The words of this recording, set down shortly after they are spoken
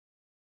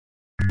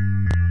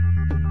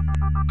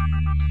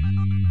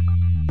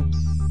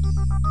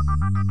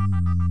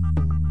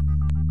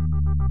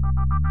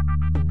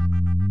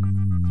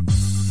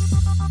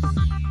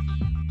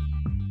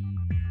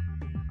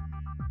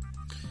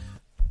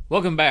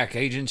Welcome back,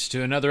 agents,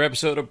 to another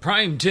episode of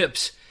Prime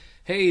Tips.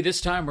 Hey,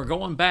 this time we're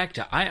going back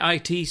to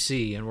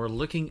IITC, and we're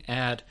looking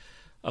at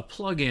a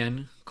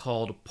plugin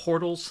called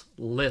Portals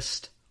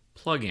List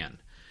Plugin.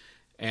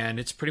 And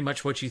it's pretty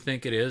much what you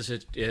think it is.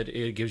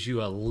 It gives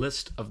you a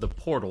list of the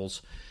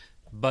portals,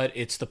 but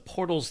it's the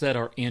portals that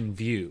are in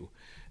view.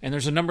 And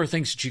there's a number of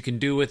things that you can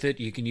do with it.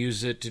 You can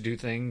use it to do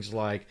things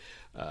like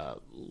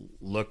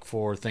look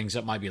for things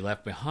that might be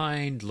left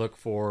behind, look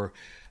for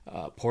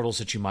portals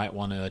that you might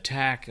want to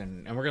attack,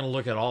 and we're going to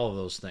look at all of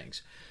those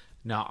things.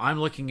 Now, I'm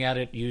looking at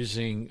it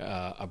using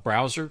a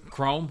browser,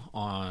 Chrome,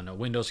 on a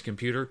Windows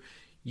computer.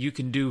 You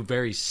can do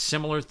very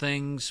similar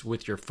things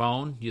with your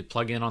phone. You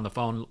plug in on the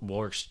phone,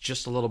 works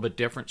just a little bit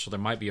different, so there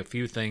might be a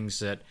few things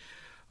that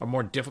are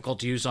more difficult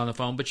to use on the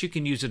phone, but you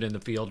can use it in the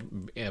field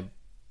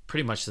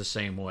pretty much the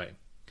same way.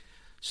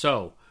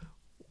 So,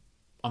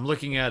 I'm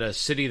looking at a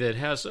city that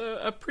has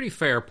a pretty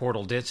fair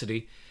portal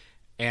density,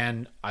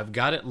 and I've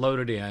got it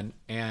loaded in,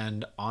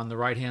 and on the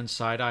right-hand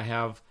side I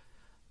have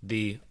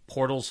the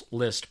Portals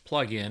List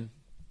plugin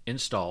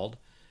installed,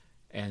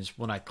 and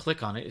when I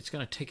click on it, it's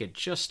going to take it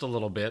just a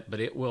little bit, but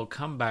it will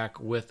come back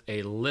with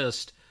a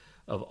list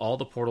of all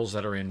the portals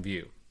that are in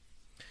view.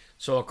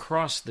 So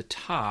across the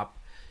top,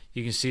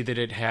 you can see that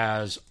it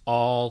has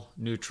all,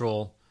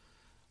 neutral,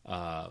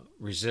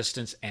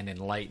 resistance, and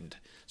enlightened.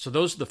 So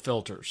those are the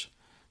filters.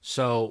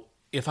 So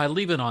if I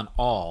leave it on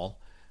all,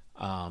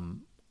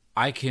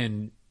 I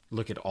can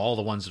look at all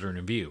the ones that are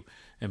in view.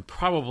 And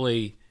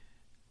probably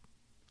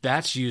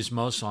that's used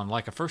most on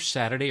like a first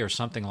Saturday or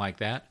something like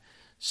that.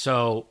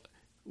 So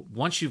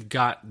once you've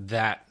got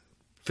that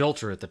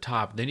filter at the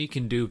top, then you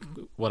can do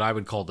what I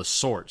would call the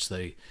sorts,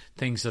 the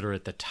things that are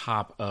at the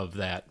top of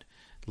that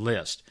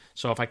list.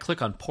 So if I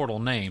click on portal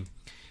name,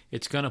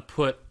 it's going to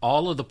put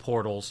all of the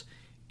portals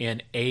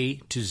in A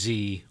to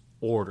Z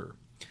order.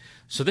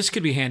 So this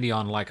could be handy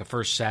on like a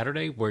first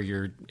Saturday where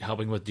you're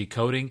helping with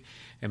decoding,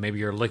 and maybe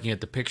you're looking at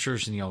the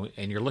pictures, and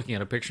you're looking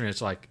at a picture and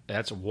it's like,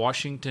 that's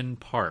Washington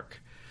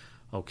Park.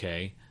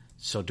 Okay,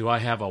 so do I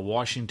have a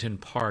Washington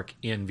Park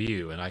in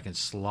view? And I can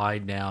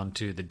slide down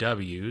to the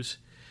W's,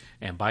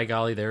 and by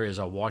golly, there is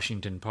a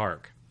Washington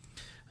Park.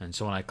 And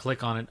so when I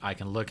click on it, I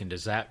can look, and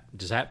does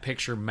that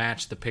picture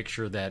match the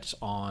picture that's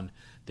on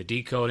the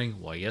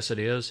decoding? Well, yes, it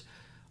is.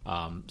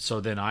 So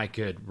then I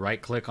could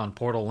right-click on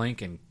Portal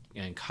Link and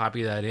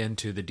copy that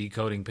into the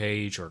decoding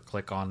page, or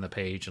click on the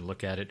page and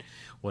look at it,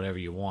 whatever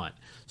you want.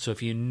 So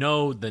if you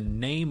know the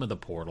name of the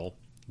portal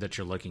that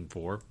you're looking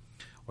for,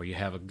 or you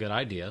have a good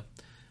idea,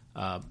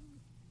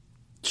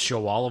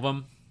 show all of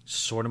them,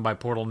 sort them by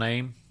portal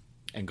name,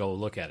 and go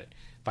look at it.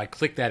 If I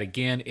click that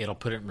again, it'll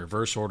put it in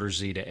reverse order,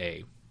 Z to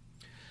A.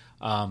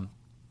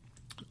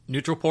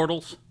 Neutral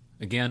portals,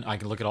 again, I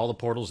can look at all the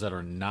portals that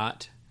are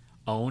not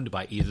owned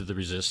by either the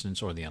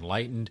Resistance or the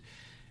Enlightened,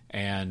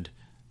 and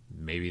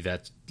maybe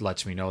that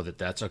lets me know that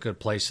that's a good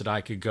place that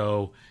I could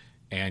go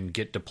and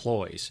get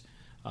deploys.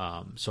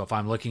 So if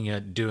I'm looking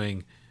at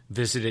doing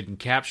visited and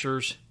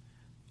captures,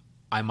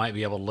 I might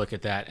be able to look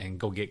at that and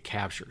go get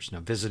captures. Now,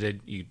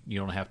 visited, you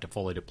don't have to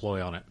fully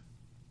deploy on it.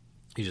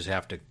 You just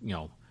have to,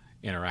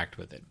 interact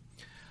with it.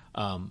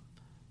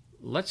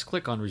 Let's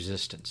click on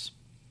Resistance.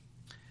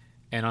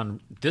 And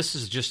this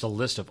is just a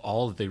list of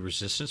all of the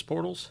Resistance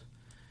portals.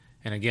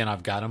 And again,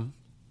 I've got them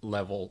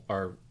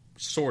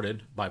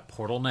sorted by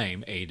portal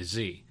name, A to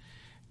Z.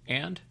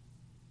 And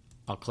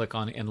I'll click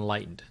on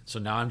Enlightened. So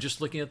now I'm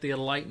just looking at the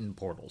Enlightened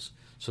portals.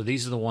 So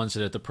these are the ones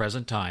that at the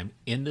present time,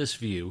 in this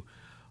view,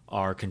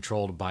 are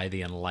controlled by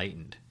the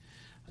Enlightened.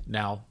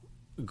 Now,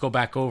 go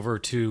back over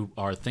to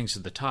our things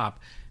at the top,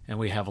 and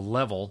we have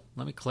level.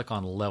 Let me click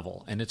on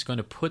level, and it's going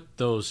to put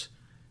those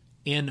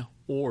in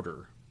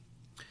order.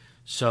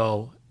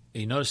 So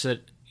you notice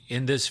that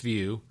in this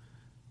view,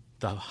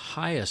 the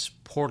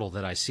highest portal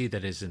that I see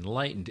that is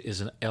enlightened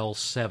is an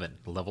L7,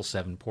 level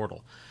 7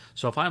 portal.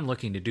 So if I'm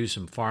looking to do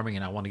some farming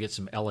and I want to get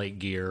some L8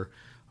 gear,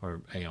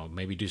 or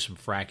maybe do some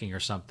fracking or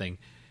something,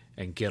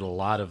 and get a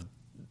lot of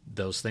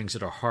those things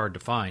that are hard to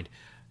find,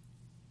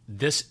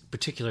 this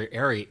particular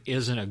area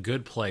isn't a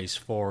good place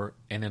for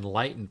an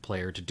enlightened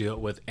player to do it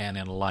with an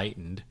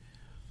enlightened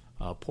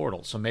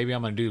portal. So maybe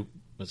I'm going to do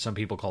what some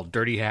people call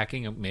dirty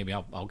hacking. Maybe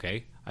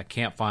I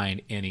can't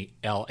find any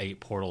L8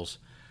 portals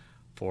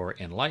for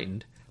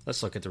enlightened.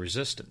 Let's look at the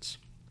Resistance.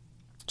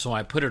 So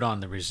I put it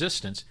on the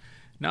Resistance.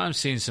 Now I'm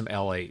seeing some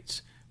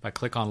L8s. If I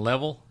click on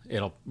level,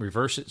 it'll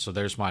reverse it. So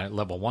there's my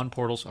level 1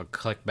 portals. I'll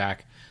click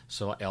back,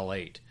 so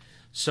L8.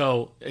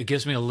 So it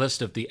gives me a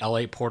list of the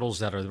L8 portals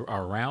that are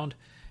around.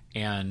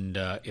 And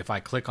if I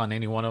click on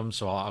any one of them,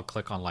 so I'll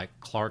click on like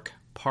Clark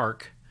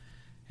Park.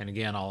 And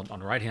again, on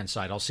the right-hand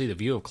side, I'll see the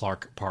view of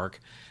Clark Park.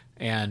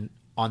 And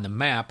on the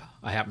map,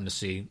 I happen to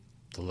see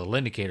the little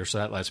indicator, so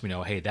that lets me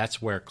know, hey,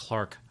 that's where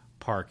Clark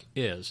Park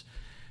is.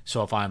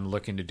 So if I'm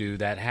looking to do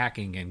that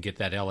hacking and get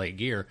that L8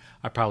 gear,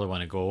 I probably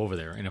want to go over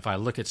there. And if I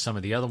look at some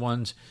of the other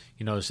ones,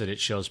 you notice that it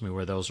shows me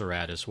where those are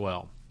at as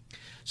well.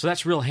 So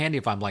that's real handy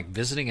if I'm like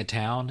visiting a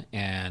town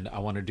and I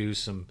want to do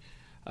some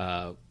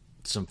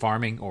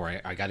farming,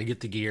 or I got to get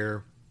the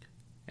gear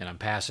and I'm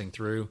passing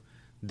through.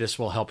 This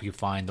will help you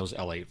find those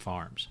L8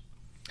 farms.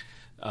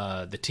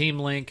 The team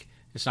link,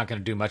 it's not going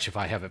to do much if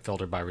I have it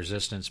filtered by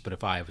resistance, but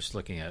if I was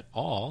looking at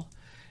all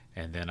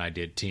and then I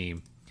did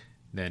team,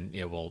 then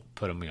it will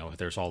put them,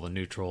 there's all the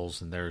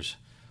neutrals and there's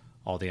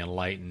all the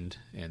enlightened,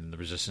 and the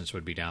resistance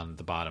would be down at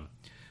the bottom.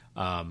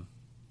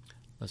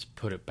 Let's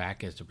put it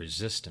back as the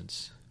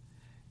resistance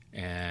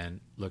and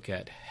look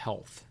at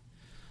health.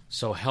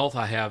 So health,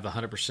 I have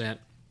 100%.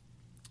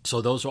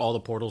 So those are all the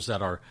portals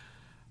that are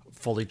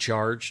fully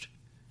charged.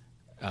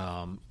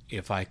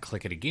 If I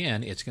click it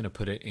again, it's going to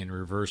put it in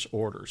reverse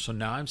order. So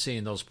now I'm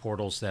seeing those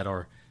portals that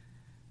are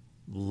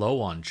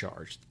low on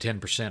charge,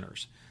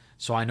 10%ers.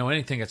 So I know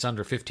anything that's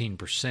under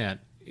 15%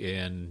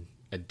 in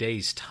a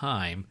day's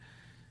time,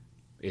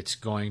 it's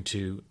going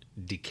to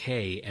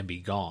decay and be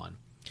gone.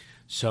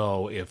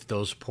 So if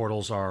those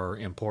portals are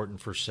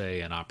important for,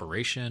 say, an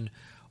operation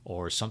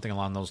or something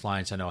along those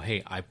lines, I know,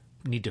 hey, I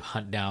need to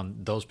hunt down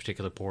those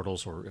particular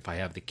portals, or if I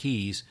have the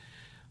keys,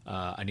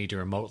 I need to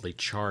remotely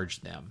charge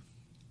them.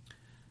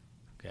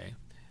 Okay.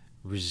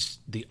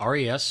 The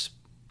RES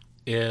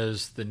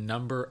is the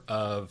number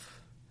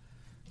of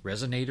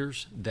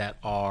resonators that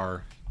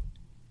are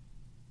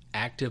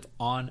active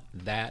on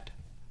that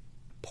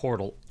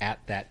portal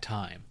at that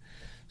time.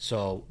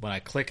 So when I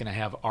click and I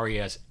have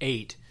RES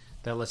 8,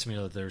 that lets me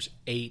know that there's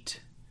 8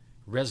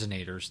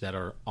 resonators that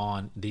are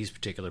on these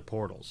particular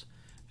portals.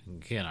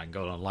 And again, I can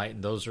go to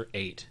enlighten, those are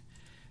 8.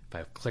 If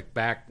I click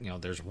back,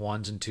 there's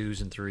 1s and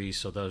 2s and 3s,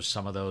 so those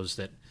some of those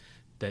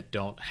that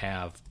don't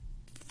have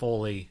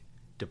fully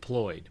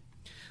deployed.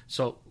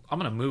 So I'm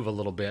going to move a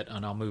little bit,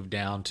 and I'll move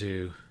down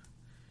to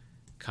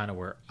kind of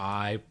where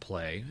I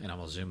play, and I'm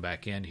going to zoom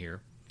back in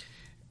here.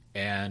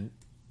 And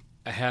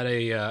I had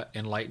a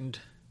enlightened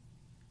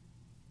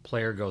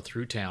player go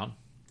through town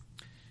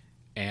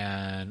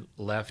and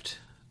left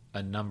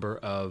a number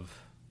of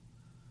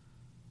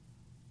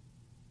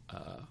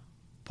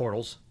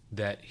portals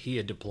that he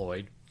had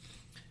deployed,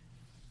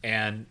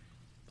 and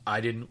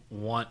I didn't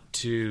want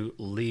to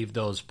leave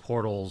those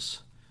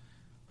portals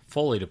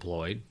fully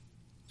deployed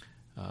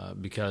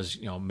because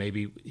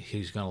maybe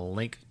he's going to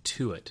link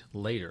to it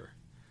later.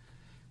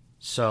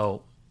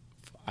 So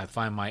I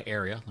find my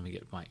area. Let me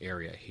get my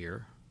area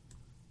here,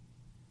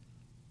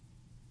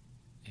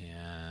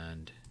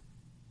 and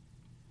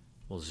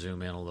we'll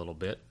zoom in a little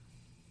bit.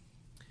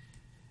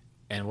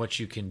 And what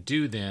you can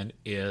do then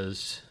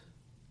is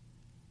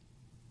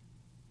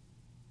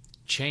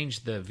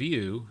change the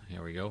view.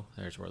 There we go.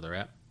 There's where they're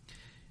at.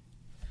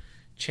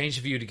 Change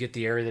the view to get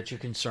the area that you're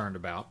concerned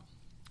about.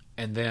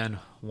 And then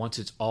once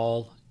it's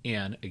all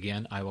in,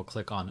 again, I will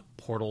click on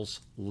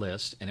Portals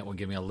List, and it will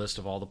give me a list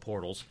of all the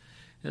portals.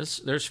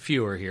 There's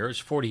fewer here. It's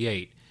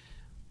 48.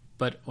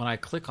 But when I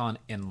click on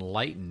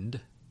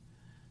Enlightened,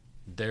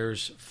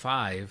 there's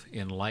 5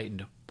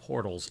 enlightened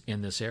portals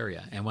in this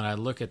area. And when I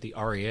look at the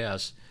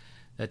RES,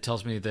 that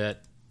tells me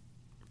that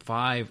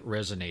 5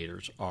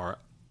 resonators are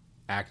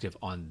active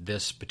on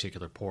this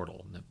particular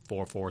portal, the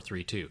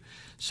 4432.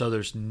 So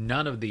there's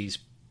none of these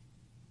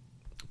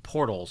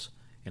portals,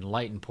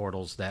 enlightened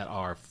portals, that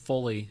are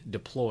fully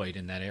deployed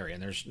in that area.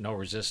 And there's no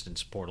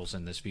resistance portals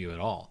in this view at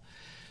all.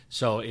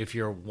 So if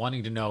you're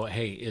wanting to know,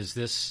 hey, is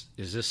this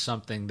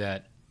something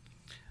that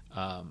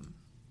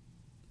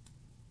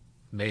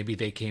maybe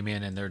they came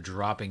in and they're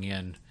dropping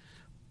in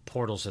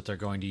portals that they're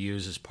going to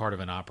use as part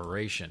of an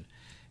operation,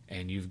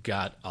 and you've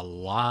got a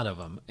lot of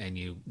them and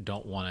you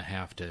don't want to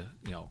have to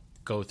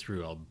go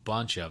through a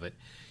bunch of it,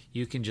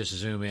 you can just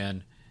zoom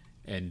in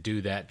and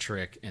do that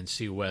trick and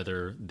see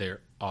whether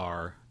there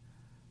are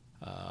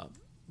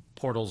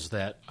portals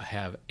that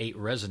have 8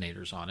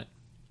 resonators on it.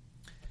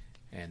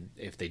 And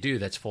if they do,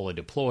 that's fully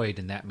deployed,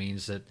 and that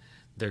means that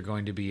they're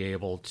going to be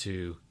able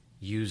to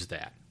use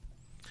that.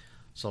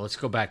 So let's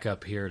go back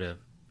up here to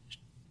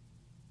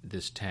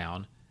this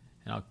town,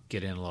 and I'll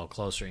get in a little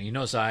closer. And you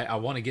notice I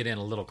want to get in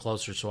a little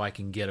closer so I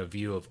can get a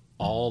view of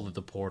all of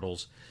the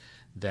portals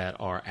that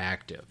are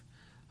active.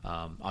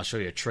 I'll show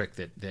you a trick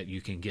that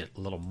you can get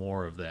a little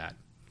more of that.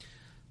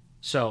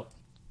 So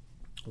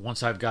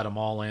once I've got them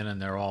all in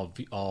and they're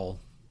all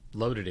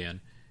loaded in,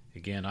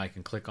 again, I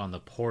can click on the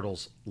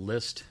portals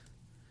list,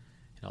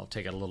 and I'll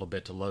take it a little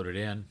bit to load it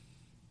in.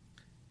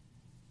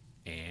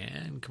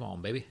 And come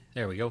on, baby.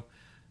 There we go.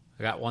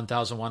 I got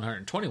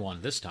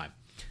 1,121 this time.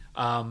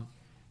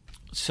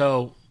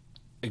 So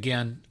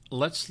again,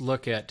 let's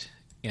look at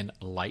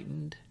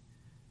enlightened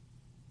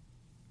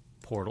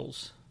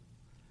portals.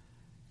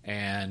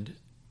 And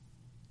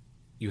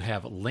you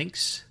have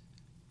links,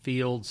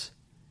 fields,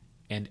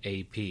 and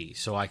AP.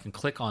 So I can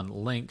click on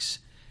links,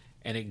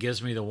 and it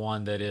gives me the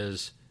one that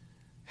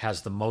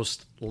has the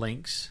most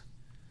links,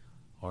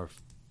 or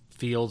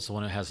fields, the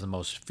one that has the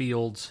most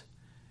fields,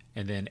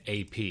 and then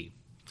AP.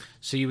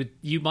 So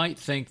you might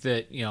think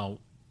that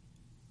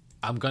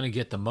I'm going to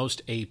get the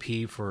most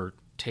AP for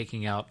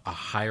taking out a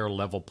higher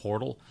level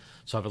portal.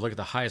 So if I look at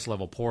the highest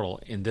level portal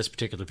in this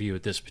particular view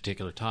at this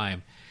particular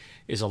time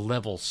is a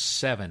level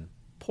 7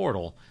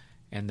 portal,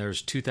 and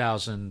there's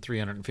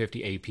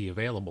 2,350 AP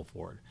available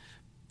for it.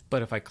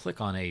 But if I click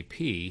on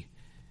AP,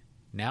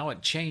 now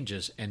it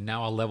changes, and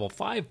now a level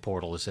 5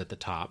 portal is at the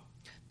top.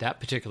 That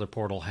particular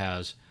portal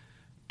has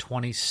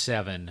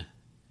 27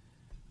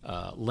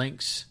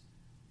 links,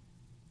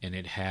 and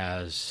it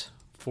has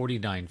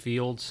 49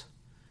 fields.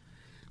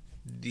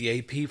 The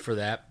AP for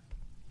that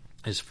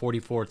is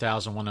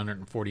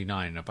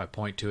 44,149. And if I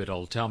point to it,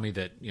 it'll tell me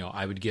that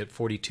I would get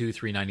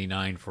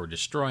 42,399 for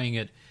destroying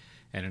it,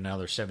 and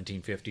another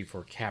 1,750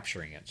 for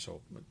capturing it.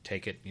 So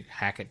take it,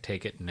 hack it,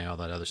 take it, and all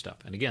that other stuff.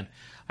 And again,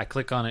 I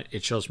click on it,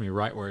 it shows me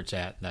right where it's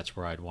at, and that's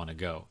where I'd want to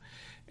go.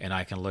 And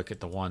I can look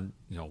at the one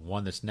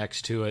that's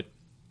next to it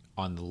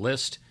on the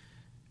list,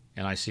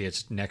 and I see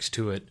it's next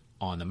to it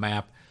on the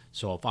map.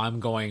 So if I'm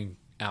going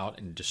out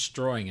and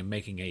destroying and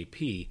making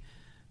AP,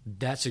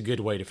 that's a good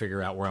way to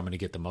figure out where I'm going to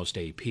get the most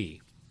AP,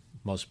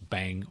 most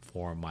bang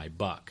for my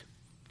buck.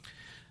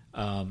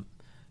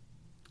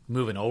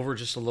 Moving over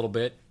just a little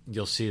bit,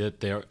 you'll see that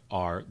there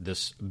are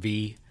this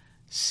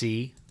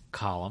VC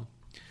column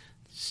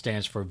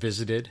stands for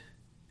visited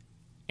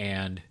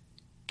and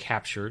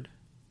captured.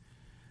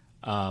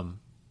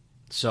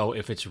 So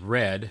if it's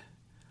red,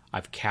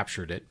 I've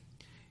captured it.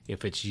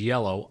 If it's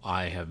yellow,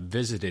 I have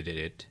visited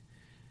it.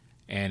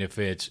 And if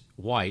it's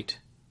white,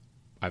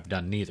 I've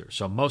done neither.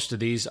 So most of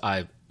these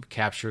I've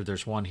captured.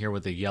 There's one here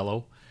with the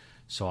yellow.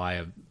 So I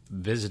have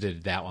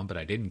visited that one, but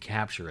I didn't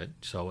capture it.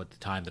 So at the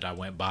time that I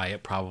went by,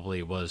 it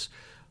probably was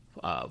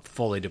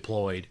fully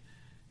deployed,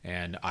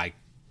 and I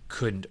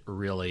couldn't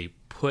really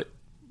put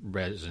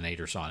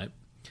resonators on it.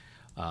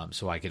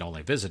 So I could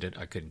only visit it.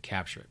 I couldn't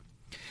capture it.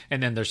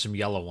 And then there's some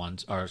yellow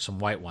ones, or some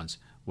white ones,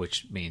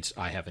 which means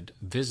I haven't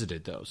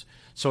visited those.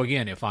 So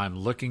again, if I'm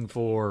looking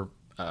for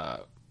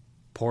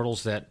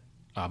portals that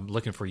I'm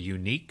looking for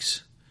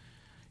uniques,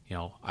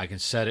 I can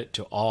set it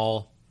to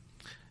all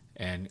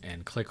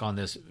and click on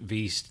this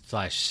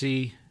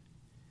V/C,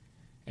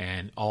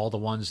 and all the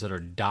ones that are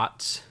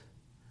dots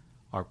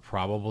are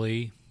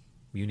probably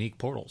unique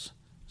portals.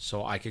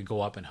 So I could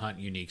go up and hunt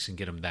uniques and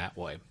get them that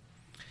way.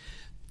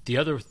 The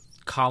other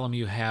column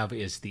you have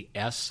is the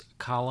S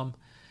column,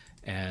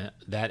 and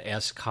that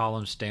S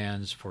column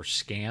stands for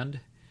scanned.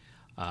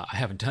 I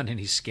haven't done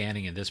any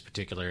scanning in this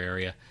particular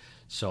area,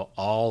 so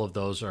all of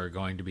those are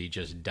going to be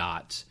just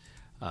dots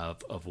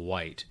of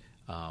white.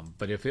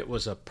 But if it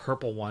was a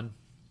purple one,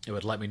 it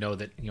would let me know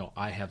that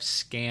I have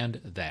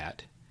scanned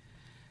that,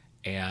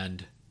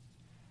 and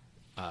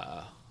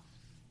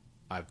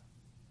I've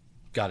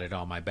got it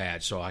on my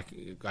badge. So I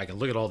can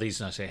look at all these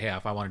and I say, hey,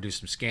 if I want to do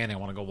some scanning, I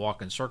want to go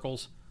walk in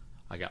circles,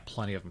 I got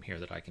plenty of them here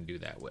that I can do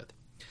that with.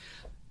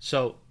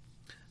 So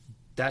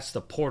that's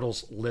the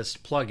Portals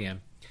List plugin.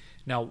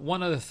 Now,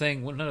 one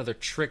other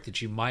trick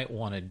that you might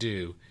want to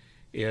do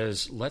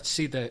is, let's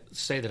say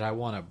that I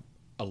want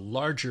a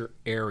larger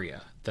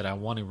area that I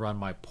want to run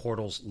my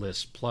Portals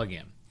List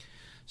plugin.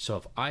 So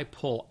if I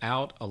pull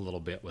out a little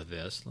bit with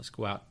this, let's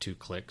go out 2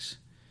 clicks,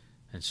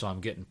 and so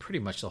I'm getting pretty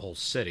much the whole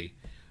city.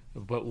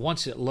 But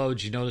once it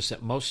loads, you notice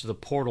that most of the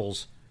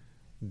portals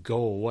go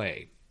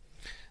away.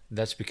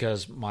 That's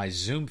because my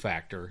zoom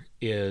factor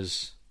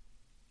is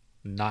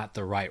not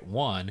the right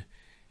one,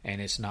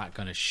 and it's not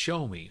going to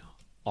show me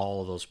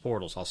all of those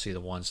portals. I'll see the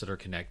ones that are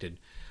connected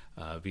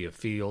via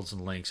fields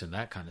and links and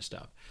that kind of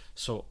stuff.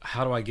 So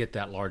how do I get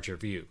that larger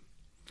view?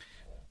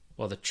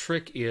 Well, the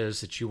trick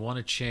is that you want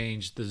to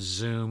change the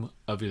zoom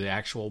of the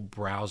actual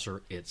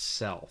browser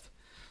itself.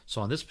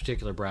 So on this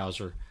particular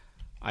browser,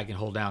 I can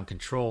hold down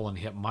Control and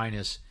hit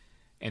minus,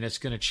 and it's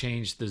going to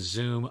change the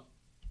zoom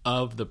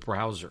of the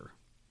browser.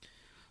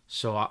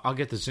 So I'll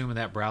get the zoom of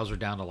that browser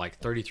down to like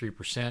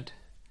 33%,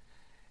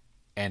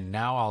 and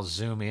now I'll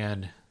zoom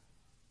in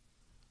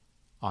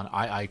on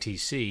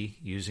IITC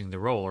using the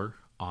roller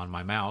on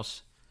my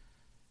mouse,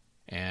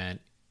 and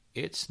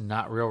it's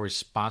not real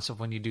responsive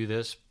when you do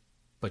this,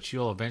 but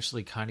you'll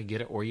eventually kind of get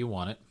it where you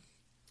want it.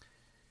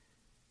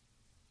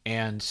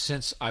 And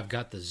since I've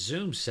got the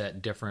zoom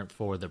set different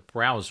for the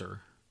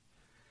browser,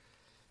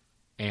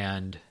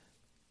 and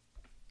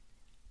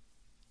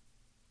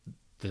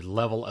the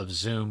level of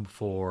zoom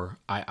for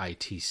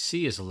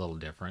IITC is a little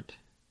different,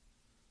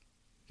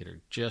 get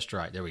her just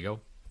right, there we go,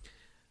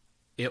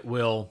 it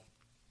will,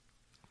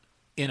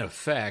 in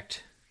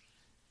effect,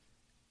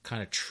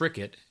 kind of trick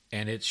it,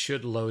 and it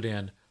should load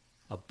in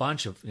a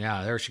bunch of,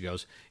 yeah, there she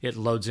goes. It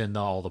loads in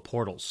all the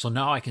portals. So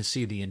now I can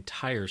see the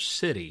entire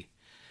city,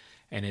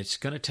 and it's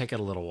going to take it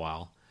a little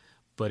while,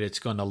 but it's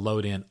going to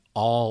load in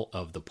all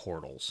of the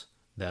portals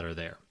that are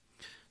there.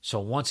 So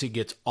once it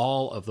gets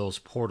all of those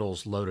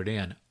portals loaded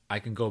in, I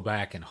can go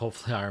back and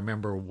hopefully I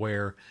remember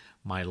where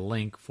my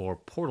link for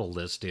Portal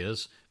List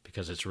is,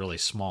 because it's really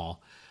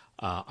small.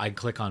 I'd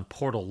click on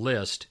Portal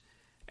List,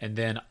 and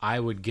then I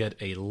would get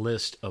a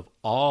list of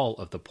all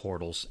of the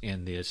portals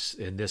in this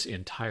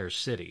entire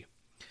city.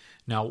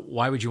 Now,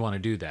 why would you want to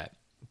do that?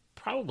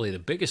 probably the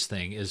biggest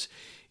thing is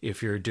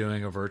if you're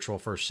doing a virtual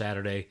first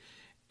Saturday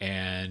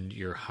and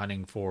you're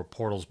hunting for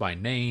portals by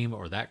name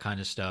or that kind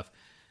of stuff,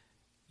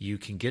 you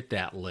can get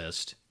that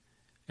list.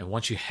 And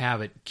once you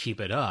have it,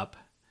 keep it up,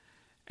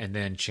 and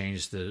then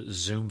change the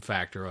zoom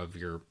factor of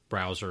your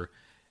browser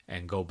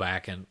and go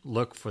back and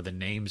look for the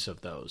names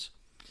of those.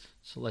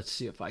 So let's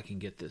see if I can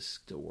get this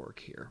to work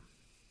here.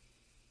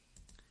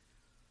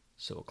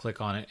 So we'll click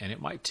on it, and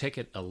it might take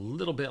it a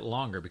little bit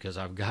longer because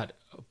I've got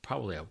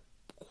probably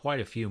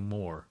quite a few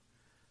more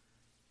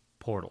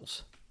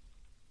portals.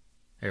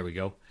 There we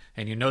go.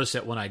 And you notice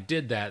that when I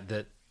did that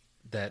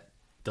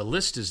the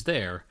list is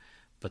there,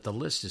 but the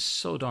list is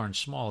so darn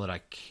small that I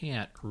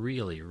can't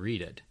really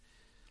read it.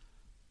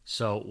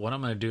 So what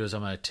I'm going to do is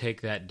I'm going to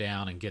take that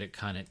down and get it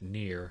kind of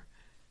near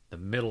the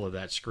middle of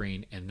that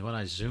screen. And when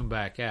I zoom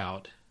back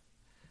out,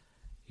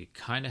 you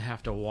kind of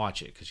have to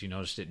watch it because you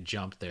noticed it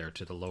jumped there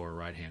to the lower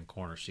right-hand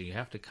corner. So you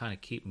have to kind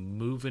of keep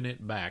moving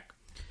it back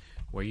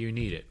where you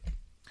need it.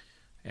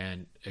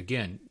 And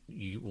again,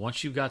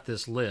 once you've got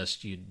this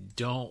list, you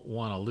don't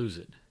want to lose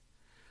it.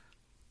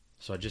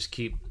 So I just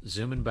keep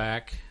zooming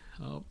back.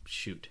 Oh,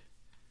 shoot.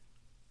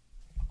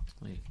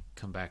 Let me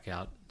come back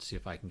out and see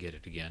if I can get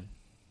it again.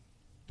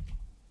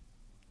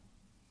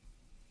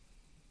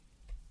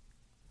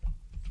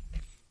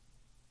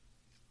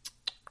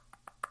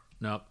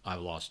 Nope, I've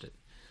lost it.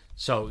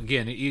 So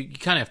again, you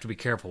kind of have to be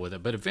careful with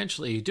it, but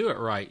eventually you do it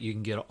right, you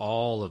can get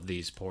all of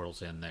these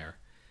portals in there,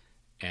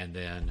 and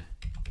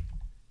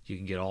you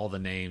can get all the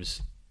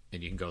names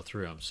and you can go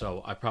through them.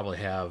 So I probably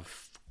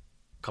have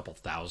a couple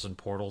thousand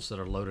portals that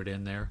are loaded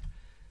in there,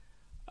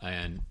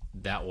 and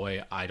that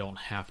way I don't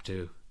have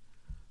to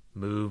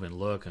move and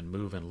look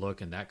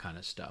and that kind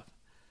of stuff.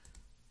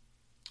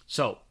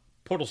 So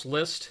portals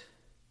list,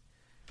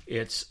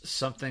 it's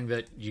something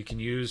that you can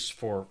use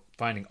for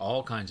finding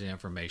all kinds of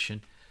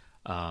information.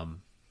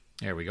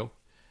 There we go.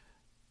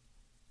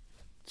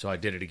 So I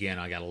did it again.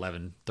 I got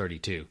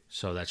 1132.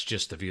 So that's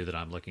just the view that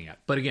I'm looking at.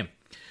 But again,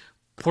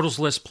 Portals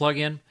List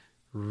plugin,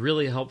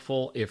 really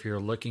helpful if you're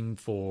looking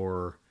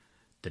for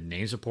the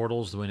names of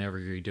portals whenever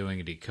you're doing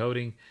a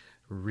decoding.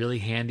 Really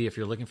handy if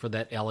you're looking for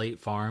that L8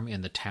 farm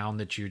in the town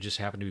that you just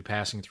happen to be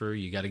passing through.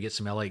 You got to get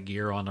some L8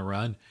 gear on the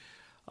run,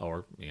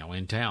 or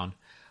in town.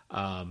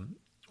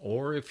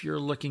 Or if you're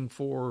looking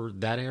for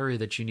that area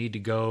that you need to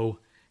go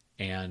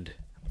and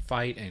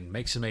fight and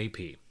make some AP.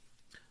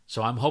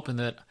 So I'm hoping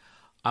that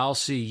I'll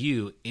see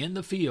you in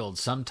the field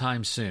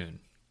sometime soon.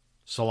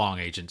 So long,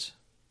 agents.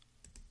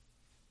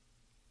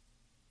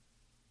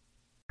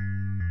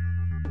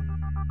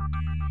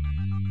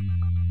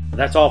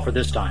 That's all for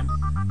this time.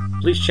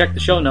 Please check the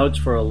show notes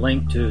for a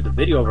link to the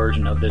video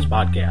version of this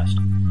podcast.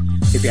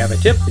 If you have a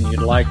tip and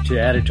you'd like to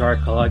add it to our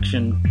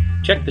collection,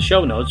 check the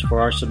show notes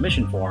for our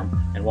submission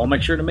form, and we'll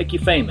make sure to make you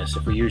famous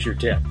if we use your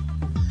tip.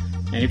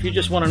 And if you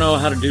just want to know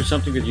how to do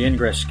something with the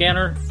Ingress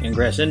scanner,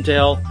 Ingress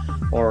Intel,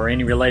 or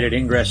any related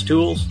Ingress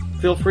tools,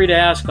 feel free to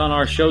ask on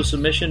our show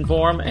submission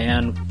form,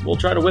 and we'll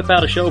try to whip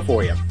out a show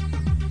for you.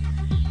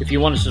 If you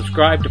want to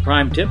subscribe to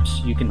Prime Tips,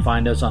 you can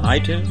find us on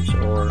iTunes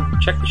or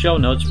check the show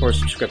notes for a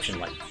subscription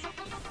link.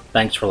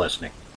 Thanks for listening.